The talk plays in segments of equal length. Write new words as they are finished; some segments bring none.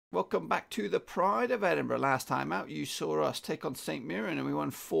Welcome back to the Pride of Edinburgh. Last time out, you saw us take on St Mirren and we won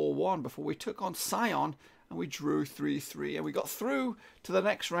 4-1 before we took on Sion and we drew 3-3 and we got through to the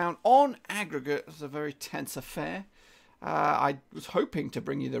next round on aggregate. It was a very tense affair. I was hoping to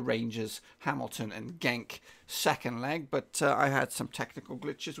bring you the Rangers, Hamilton and Genk second leg, but I had some technical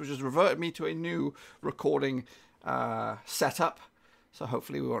glitches which has reverted me to a new recording setup. So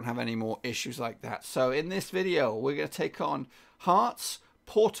hopefully we won't have any more issues like that. So in this video, we're going to take on Hearts,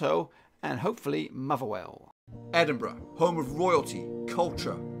 Porto, and hopefully Motherwell. Edinburgh, home of royalty,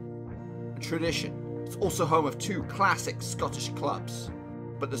 culture, and tradition. It's also home of two classic Scottish clubs,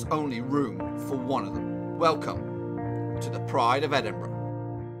 but there's only room for one of them. Welcome to the Pride of Edinburgh.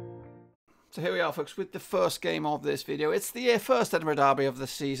 So here we are, folks, with the first game of this video. It's the first Edinburgh Derby of the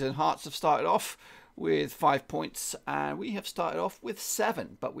season. Hearts have started off with 5 points and we have started off with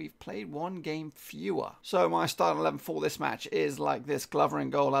 7, but we've played one game fewer. So my starting 11 for this match is like this: Glover in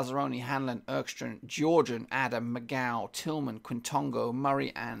goal, Lazzaroni, Hanlon, Erkstrand, Georgian, Adam, McGow, Tillman, Quintongo,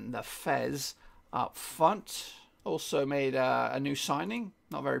 Murray and the Fez up front. Also made a new signing,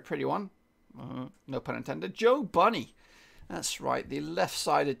 not a very pretty one, no pun intended, Joe Bunny. That's right, the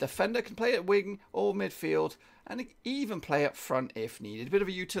left-sided defender, can play at wing or midfield and even play up front if needed. A bit of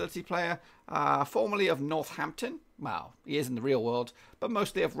a utility player, formerly of Northampton. Well, he is in the real world, but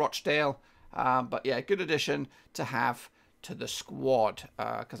mostly of Rochdale. But yeah, good addition to have to the squad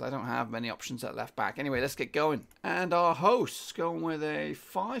because I don't have many options at left back. Anyway, let's get going. And our hosts going with a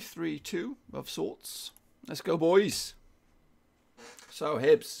 5-3-2 of sorts. Let's go, boys. So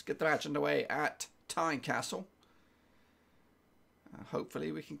Hibs get the match underway at Tynecastle.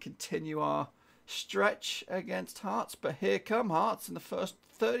 Hopefully we can continue our stretch against Hearts, but here come Hearts in the first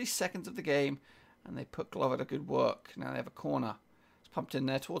 30 seconds of the game and they put Glover to good work. Now they have a corner. It's pumped in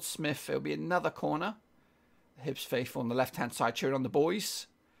there towards Smith. It'll be another corner. The Hibs faithful on the left hand side cheering on the boys.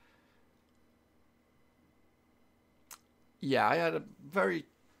 Yeah, I had a very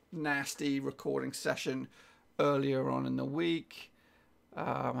nasty recording session earlier on in the week.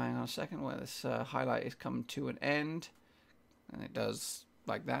 Hang on a second, where this highlight is coming to an end. And it does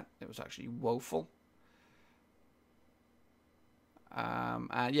like that. It was actually woeful.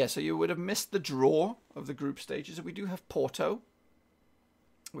 And yeah, so you would have missed the draw of the group stages. We do have Porto,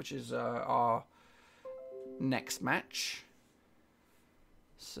 which is our next match.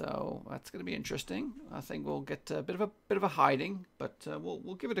 So that's going to be interesting. I think we'll get a bit of a hiding, but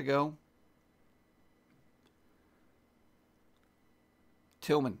we'll give it a go.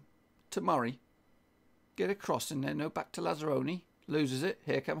 Tillman to Murray. Get a cross in there, no, back to Lazzaroni. Loses it.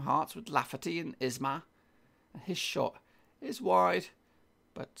 Here come Hearts with Lafferty and Isma. His shot is wide,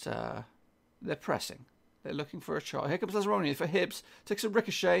 but they're pressing. They're looking for a shot. Here comes Lazzaroni for Hibs. Takes a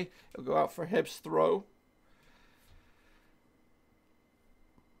ricochet. It'll go out for Hibs throw.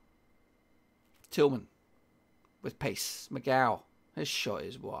 Tillman with pace. McGow. His shot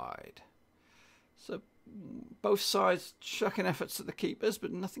is wide. So both sides chucking efforts at the keepers,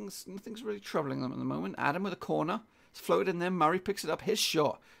 but nothing's really troubling them at the moment. Adam with a corner. It's floated in there. Murray picks it up. His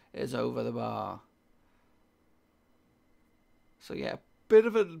shot is over the bar. So yeah, bit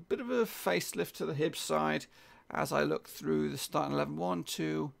of a facelift to the Hibs side as I look through the starting 11. 1,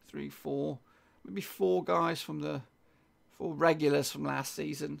 2, 3, 4, maybe 4 guys from the 4 regulars from last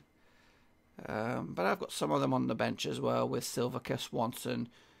season. But I've got some of them on the bench as well, with Silverker, Swanson,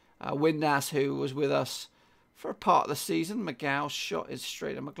 Windass, who was with us for a part of the season. McGow's shot is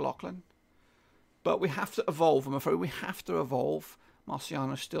straight at McLaughlin. But we have to evolve, I'm afraid. We have to evolve.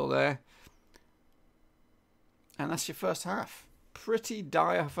 Marciano's still there. And that's your first half. Pretty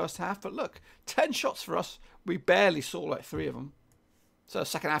dire first half. But look, 10 shots for us. We barely saw like 3 of them. So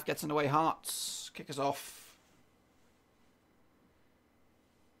second half gets underway. Hearts kick us off.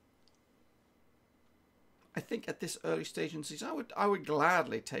 I think at this early stage in the season, I would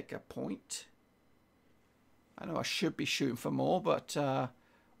gladly take a point. I know I should be shooting for more, but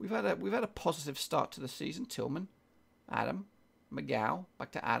we've had a positive start to the season. Tillman, Adam, McGow,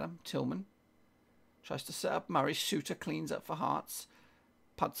 back to Adam, Tillman. Tries to set up Murray. Suter cleans up for Hearts.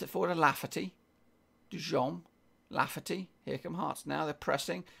 Punts it forward to Lafferty. Dijon, Lafferty. Here come Hearts now. They're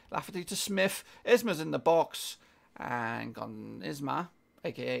pressing. Lafferty to Smith. Isma's in the box. And Isma,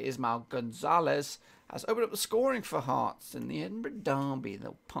 a.k.a. Ismael Gonzalez, has opened up the scoring for Hearts in the Edinburgh Derby,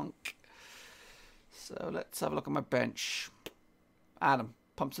 little punk. So let's have a look at my bench. Adam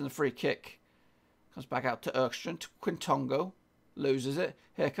pumps in the free kick. Comes back out to Erkstrand, to Quintongo. Loses it.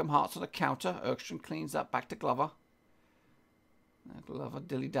 Here come Hearts on a counter. Erkstrand cleans that back to Glover. Glover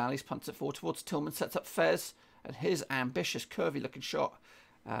dilly-dallies, punts it forward towards Tillman, sets up Fez. And his ambitious, curvy-looking shot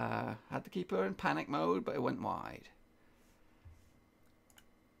had the keeper in panic mode, but it went wide.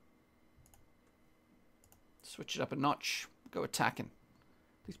 Switch it up a notch. Go attacking.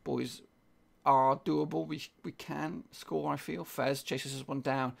 These boys are doable. We can score, I feel. Fez chases us one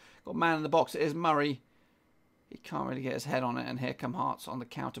down. Got a man in the box. It is Murray. He can't really get his head on it. And here come Hearts on the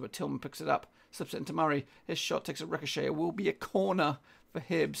counter. But Tillman picks it up. Slips it into Murray. His shot takes a ricochet. It will be a corner for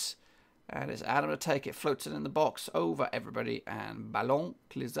Hibs. And it's Adam to take it. Floats it in the box over everybody. And Ballon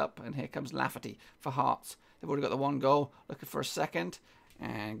clears up. And here comes Lafferty for Hearts. They've already got the one goal. Looking for a second.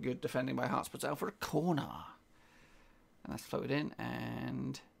 And good defending by Hearts. Puts out for a corner. And that's floated in.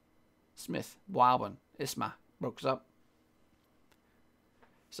 And Smith, Wildman, Isma broke up.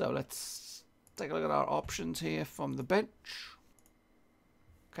 So let's take a look at our options here from the bench.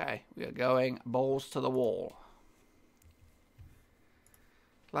 Okay, we are going balls to the wall.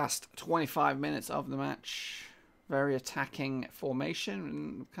 Last 25 minutes of the match. Very attacking formation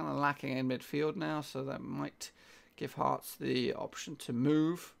and kind of lacking in midfield now, so that might give Hearts the option to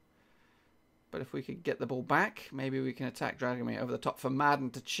move. But if we could get the ball back, maybe we can attack Dragomir over the top for Madden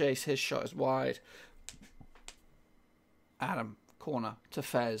to chase. His shot is wide. Adam, corner to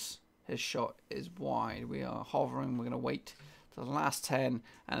Fez. His shot is wide. We are hovering. We're going to wait to the last 10,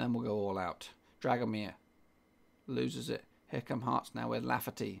 and then we'll go all out. Dragomir loses it. Here come Hearts now with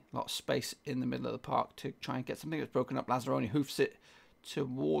Lafferty. A lot of space in the middle of the park to try and get something. It's broken up. Lazzaroni hoofs it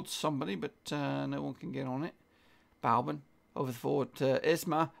towards somebody, but no one can get on it. Balban. Over the forward to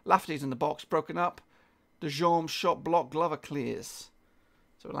Isma. Lafferty's in the box, broken up. De Jong's shot blocked. Glover clears.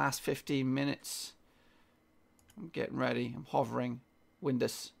 So last 15 minutes. I'm getting ready. I'm hovering.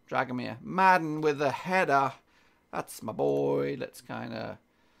 Windus. Dragomir. Madden with a header. That's my boy. Let's kind of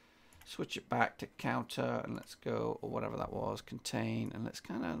switch it back to counter. And let's go, or whatever that was, contain. And let's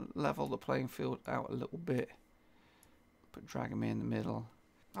kind of level the playing field out a little bit. Put Dragomir in the middle.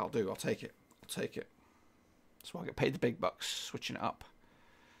 I'll do. I'll take it. I'll take it. That's why I get paid the big bucks, switching it up.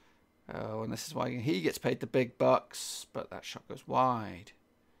 Oh, and this is why he gets paid the big bucks, but that shot goes wide.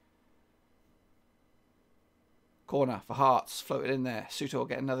 Corner for Hearts, floated in there. Suter will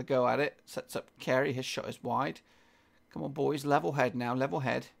get another go at it. Sets up Carey, his shot is wide. Come on, boys, level head now, level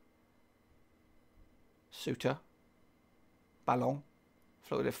head. Suter. Ballon.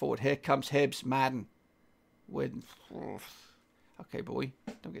 Floated it forward. Here comes Hibs, Madden. With... Okay, boy,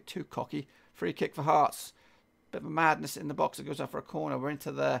 don't get too cocky. Free kick for Hearts. Bit of a madness in the box that goes up for a corner. We've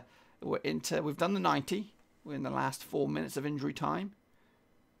done the 90. We're in the last 4 minutes of injury time.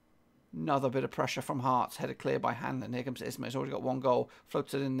 Another bit of pressure from Hearts. Headed clear by Hanlon. Here comes Isma. He's already got one goal.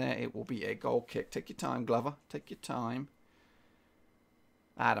 Floats it in there. It will be a goal kick. Take your time, Glover. Take your time.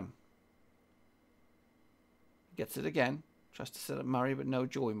 Adam. Gets it again. Tries to set up Murray, but no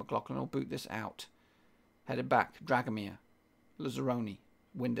joy. McLaughlin will boot this out. Headed back. Dragomir. Lazzaroni.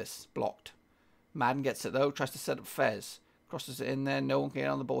 Windus. Blocked. Madden gets it though, tries to set up Fez. Crosses it in there, no one can get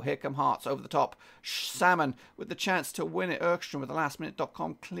on the ball. Here come Hearts over the top. Salmon with the chance to win it. Erkstrom with the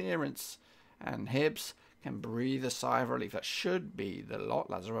lastminute.com clearance. And Hibs can breathe a sigh of relief. That should be the lot.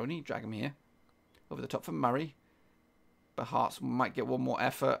 Lazzaroni, Dragomir. Over the top for Murray. But Hearts might get one more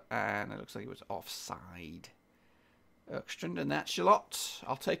effort. And it looks like it was offside. Erkstrom, and that's your lot.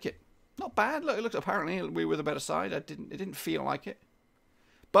 I'll take it. Not bad. Look, it looks apparently we were the better side. It didn't feel like it.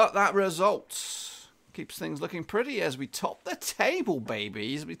 But that result keeps things looking pretty as we top the table,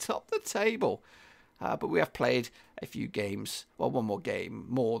 babies. We top the table. But we have played a few games, well, one more game,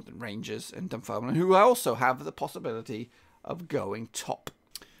 more than Rangers and Dunfermline, who also have the possibility of going top.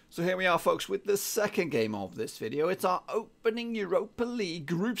 So here we are, folks, with the second game of this video. It's our opening Europa League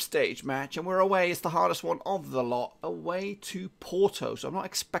group stage match, and we're away. It's the hardest one of the lot, away to Porto. So I'm not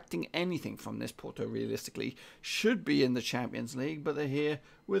expecting anything from this. Porto, realistically, should be in the Champions League, but they're here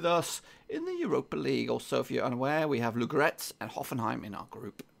with us in the Europa League. Also, if you're unaware, we have Lugaretz and Hoffenheim in our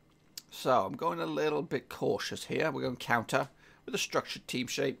group. So I'm going a little bit cautious here. We're going counter with a structured team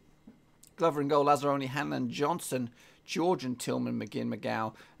shape. Glover in goal, Lazzaroni, Hanlon, Johnson, Georgian, Tillman, McGinn,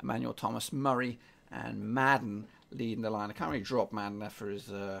 McGow, Emmanuel Thomas, Murray, and Madden leading the line. I can't really drop Madden there for his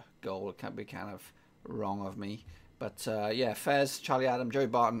goal. It can be kind of wrong of me. But yeah, Fez, Charlie Adam, Joey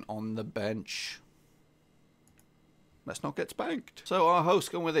Barton on the bench. Let's not get spanked. So our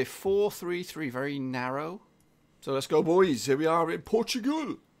host going with a 4-3-3, very narrow. So let's go, boys. Here we are in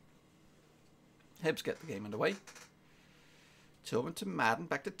Portugal. Hibs get the game underway. Tillman to Madden,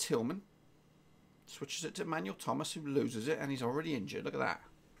 back to Tillman. Switches it to Emmanuel Thomas, who loses it, and he's already injured. Look at that.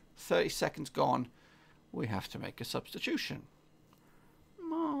 30 seconds gone. We have to make a substitution.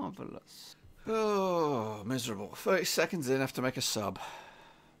 Marvellous. Oh, miserable. 30 seconds in, have to make a sub.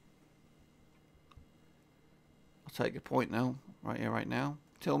 I'll take a point now. Right here, right now.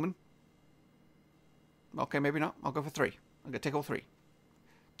 Tillman. Okay, maybe not. I'll go for 3. I'm going to take all 3.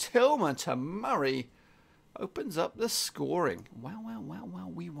 Tillman to Murray. opens up the scoring. Wow, wow, wow, wow,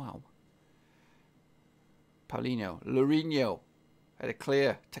 wee wow. Paulinho, Lourinho, had it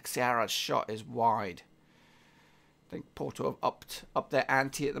clear. Teixeira's shot is wide. I think Porto have upped their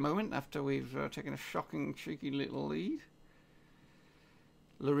ante at the moment after we've taken a shocking, cheeky little lead.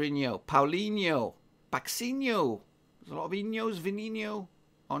 Lourinho, Paulinho, Baxinho. There's a lot of Inos, Vinino,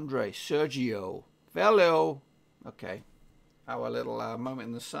 Andre, Sergio, Velo. Okay, our little moment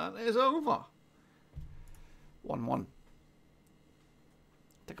in the sun is over. 1-1.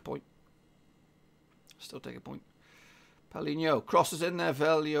 Take a point. Still take a point. Paulinho crosses in there.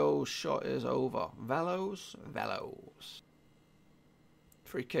 Velio's shot is over. Velos.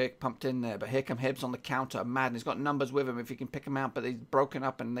 Free kick pumped in there, but here come Hibs on the counter. Madden, he's got numbers with him if he can pick them out, but he's broken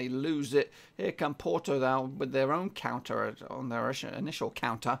up and they lose it. Here come Porto now with their own counter on their initial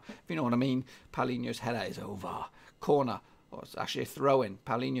counter, if you know what I mean. Paulinho's header is over. Corner. Well, it's actually a throw-in.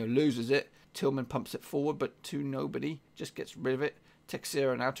 Paulinho loses it. Tillman pumps it forward, but to nobody. Just gets rid of it.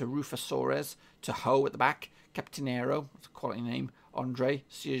 Teixeira now to Rufus Soares. To Ho at the back. Capitaneiro, that's a quality name. Andre,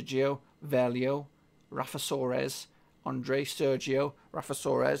 Sergio, Velio, Rafa Soares, Andre, Sergio, Rafa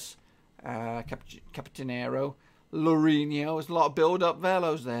Soares, Capitaneiro, Lourinho. There's a lot of build-up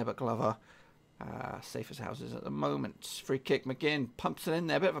Velos there, but Glover safe as houses at the moment. Free kick, McGinn pumps it in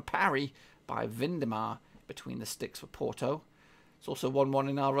there. A bit of a parry by Vindemar between the sticks for Porto. It's also 1-1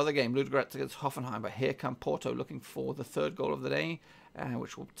 in our other game, Ludogorets against Hoffenheim. But here come Porto looking for the third goal of the day,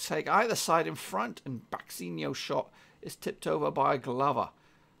 which will take either side in front. And Baxinho's shot is tipped over by Glover.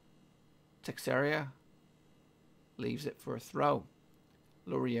 Teixeira leaves it for a throw.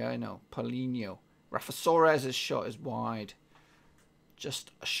 Laureano, Paulinho. Rafa Soares' shot is wide.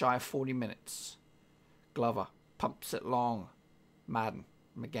 Just shy of 40 minutes. Glover pumps it long. Madden,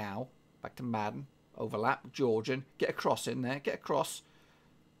 McGow, back to Madden. Overlap, Georgian, get a cross in there, get a cross.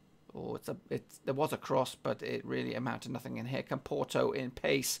 Oh, there was a cross, but it really amounted to nothing. And here come Porto in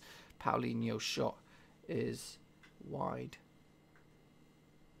pace. Paulinho's shot is wide.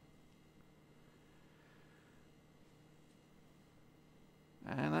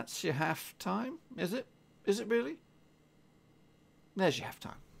 And that's your half time, is it? Is it really? There's your half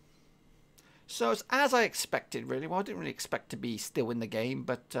time. So it's as I expected, really. Well, I didn't really expect to be still in the game,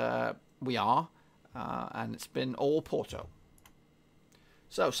 but we are. And it's been all Porto.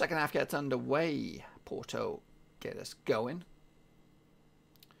 So, second half gets underway. Porto get us going.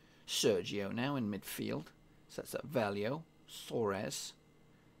 Sergio now in midfield. Sets up Velio. Soares.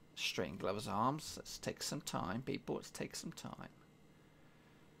 Straighten Glover's arms. Let's take some time, people. Let's take some time.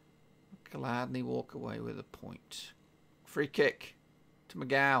 Gladly walk away with a point. Free kick to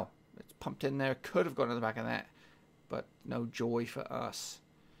McGow. It's pumped in there. Could have gone to the back of that. But no joy for us.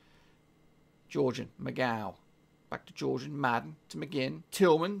 Georgian, McGow, back to Georgian, Madden to McGinn.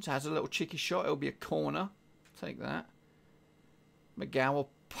 Tillman has a little cheeky shot. It'll be a corner. Take that. McGow will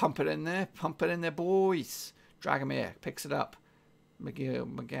pump it in there, boys. Dragomir picks it up.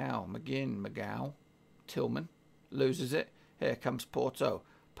 McGinn. Tillman loses it. Here comes Porto.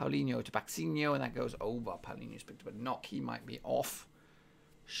 Paulinho to Baxinho, and that goes over. Paulinho's picked up a knock. He might be off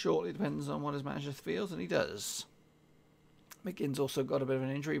shortly. Depends on what his manager feels, and he does. McGinn's also got a bit of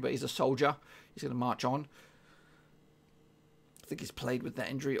an injury, but he's a soldier. He's going to march on. I think he's played with that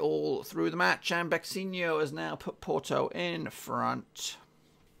injury all through the match. And Baxinho has now put Porto in front.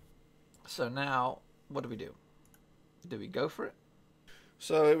 So now, what do? Do we go for it?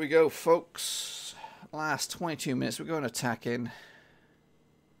 So here we go, folks. Last 22 minutes. We're going attacking.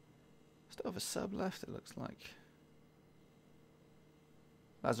 Still have a sub left, it looks like.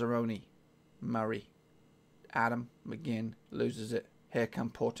 Lazzaroni. Murray. Adam, McGinn, loses it. Here come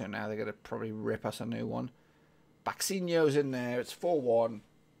Porto now. They're going to probably rip us a new one. Baxinho's in there. It's 4-1.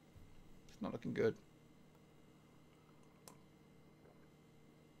 It's not looking good.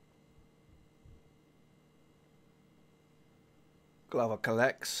 Glover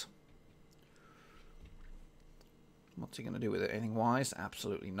collects. What's he going to do with it? Anything wise?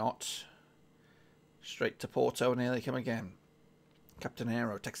 Absolutely not. Straight to Porto, and here they come again.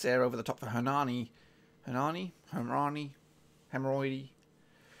 Capitaneiro. Teixeira over the top for Hernani. Hemorrhoidy.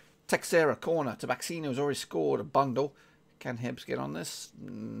 Teixeira, corner to Baxino, who's already scored a bundle. Can Hibs get on this?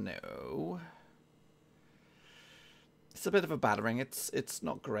 No. It's a bit of a battering. It's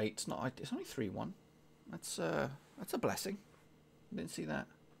not great. It's only 3-1. That's a blessing. Didn't see that.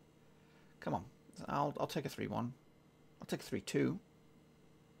 Come on. I'll take a 3-1. I'll take a 3-2.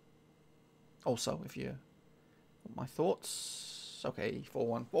 Also, if you want my thoughts. Okay,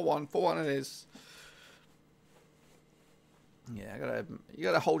 4-1. 4-1 it is. Yeah, you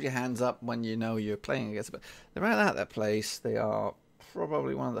gotta hold your hands up when you know you're playing against. But they're right at that place. They are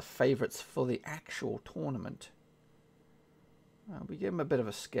probably one of the favourites for the actual tournament. We give him a bit of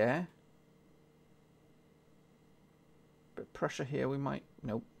a scare. Bit of pressure here. We might.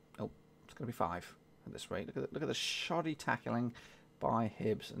 Nope. Nope. It's going to be 5 at this rate. Look at the shoddy tackling by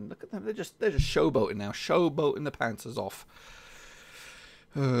Hibs, and look at them. They're just showboating now. Showboating the Panthers off.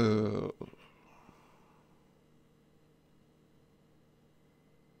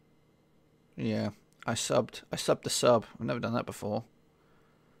 Yeah. I subbed the sub. I've never done that before.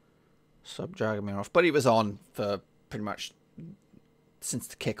 Sub dragging me off. But he was on for pretty much since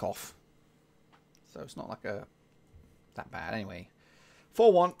the kickoff. So it's not like that bad anyway.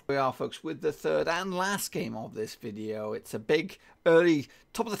 4-1 we are, folks, with the third and last game of this video. It's a big early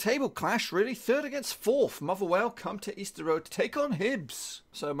top of the table clash, really. Third against fourth. Motherwell come to Easter Road to take on Hibs.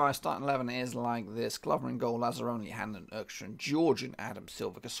 So my starting 11 is like this. Glover in goal, Lazzaroni, Hannon, Erkstrand, Georgian, Adams,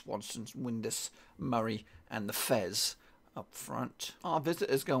 Silvica, Swanson, Windus, Murray and the Fez up front. Our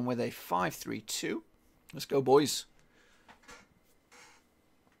visitors going with a 5-3-2. Let's go, boys.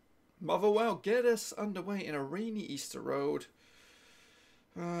 Motherwell, get us underway in a rainy Easter Road.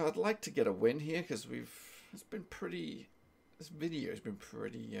 I'd like to get a win here because this video has been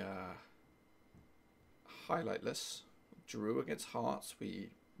pretty highlightless. Drew against Hearts. We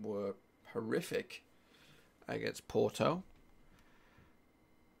were horrific against Porto.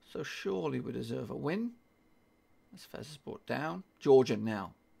 So surely we deserve a win. As Fez is brought down. Georgian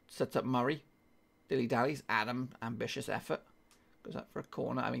now sets up Murray. Dilly-dallies. Adam, ambitious effort. Goes up for a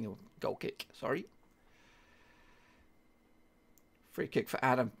corner. I mean, a goal kick. Sorry. Free kick for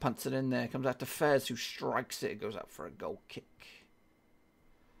Adam. Punts it in there. Comes out to Fez, who strikes it. Goes up for a goal kick.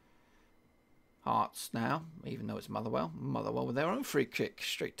 Hearts now, even though it's Motherwell. Motherwell with their own free kick.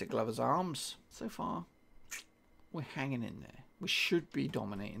 Straight to Glover's arms. So far, we're hanging in there. We should be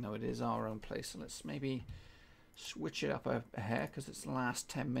dominating, though it is our own place. So let's maybe switch it up a hair, because it's the last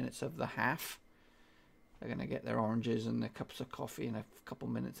 10 minutes of the half. They're going to get their oranges and their cups of coffee in a couple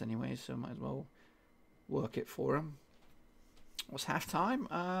minutes anyway, so might as well work it for them. What's half time?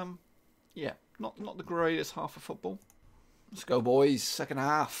 Yeah, not the greatest half of football. Let's go, boys. Second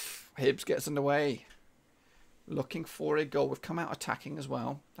half. Hibs gets underway. Looking for a goal. We've come out attacking as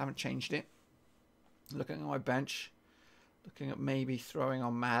well. Haven't changed it. Looking at my bench. Looking at maybe throwing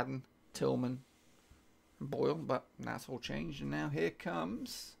on Madden, Tillman, and Boyle, but that's all changed. And now here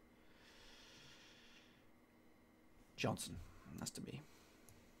comes Johnson. Has to be.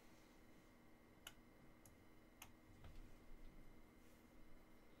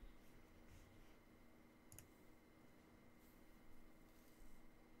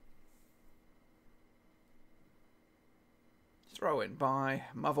 Throw in by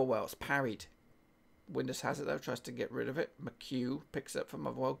Motherwell's parried. Windus has it though, tries to get rid of it. McHugh picks it up for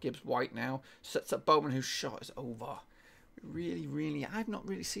Motherwell. Gibbs White now sets up Bowman, whose shot is over. Really, I've not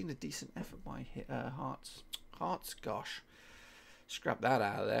really seen a decent effort by Hearts. Hearts, gosh. Scrap that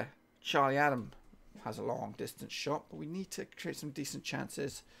out of there. Charlie Adam has a long distance shot, but we need to create some decent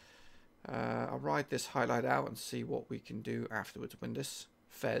chances. I'll ride this highlight out and see what we can do afterwards. Windus,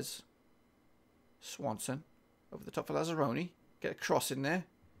 Fez, Swanson, over the top for Lazzaroni. Get a cross in there.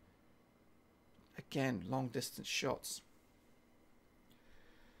 Again, long distance shots.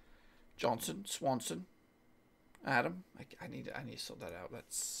 Johnson, Swanson, Adam. I need to sort that out.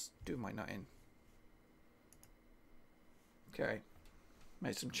 Let's do my nut in. Okay.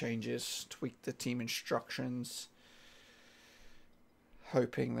 Made some changes. Tweaked the team instructions.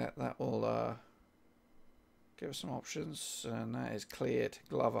 Hoping that will give us some options. And that is cleared.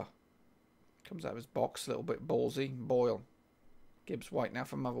 Glover. Comes out of his box. A little bit ballsy. Boyle. Gibbs White now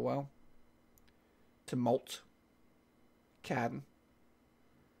for Motherwell. To Malt. Cadden.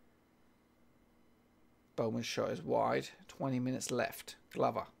 Bowman's shot is wide. 20 minutes left.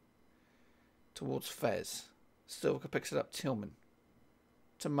 Glover. Towards Fez. Silvica picks it up. Tillman.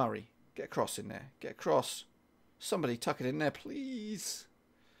 To Murray. Get a cross in there. Get a cross. Somebody tuck it in there, please.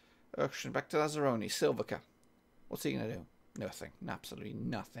 Erkstrand back to Lazzaroni. Silvica. What's he going to do? Nothing. Absolutely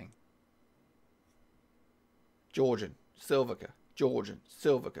nothing. Georgian. Silvica. Georgian.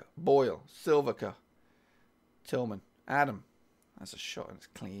 Silvica. Boyle. Silvica. Tillman. Adam. That's a shot and it's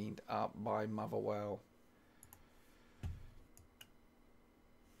cleaned up by Motherwell.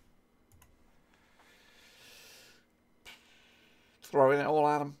 Throwing it all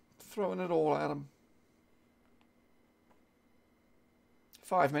at him. Throwing it all at him.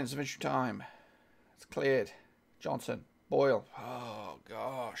 5 minutes of injury time. It's cleared. Johnson. Boyle. Oh,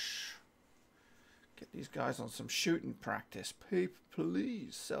 gosh. Get these guys on some shooting practice.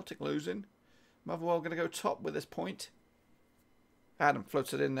 Please. Celtic losing. Motherwell going to go top with this point. Adam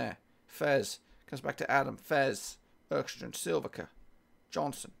floats it in there. Fez. Comes back to Adam. Fez. Erkstrand. Silvica.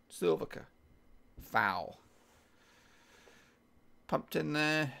 Johnson. Silverker. Foul. Pumped in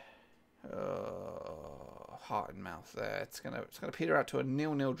there. Heart and mouth there. It's gonna peter out to a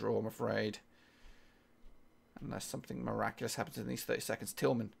 0-0 draw, I'm afraid. Unless something miraculous happens in these 30 seconds.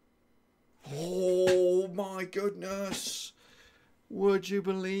 Tillman. Oh my goodness. Would you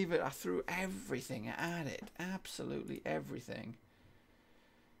believe it? I threw everything at it. Absolutely everything.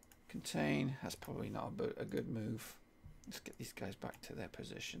 Contain. That's probably not a good move. Let's get these guys back to their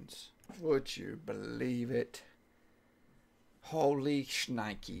positions. Would you believe it? Holy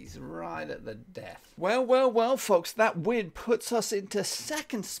shnikes, right at the death. Well, folks, that win puts us into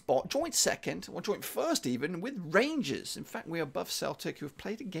second spot, joint second, or joint first even, with Rangers. In fact, we're above Celtic, who have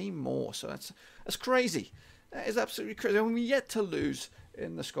played a game more, so that's crazy. That is absolutely crazy. And we're yet to lose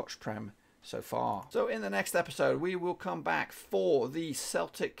in the Scottish Prem so far. So in the next episode, we will come back for the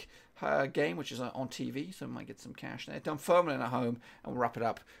Celtic game, which is on TV, so we might get some cash there. Dunfermline at home, and we'll wrap it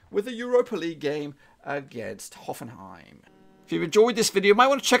up with the Europa League game against Hoffenheim. If you've enjoyed this video, you might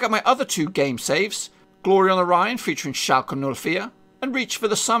want to check out my other 2 game saves, Glory on the Rhine featuring Schalke 04, and Reach for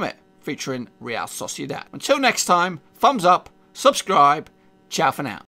the Summit featuring Real Sociedad. Until next time, thumbs up, subscribe, ciao for now.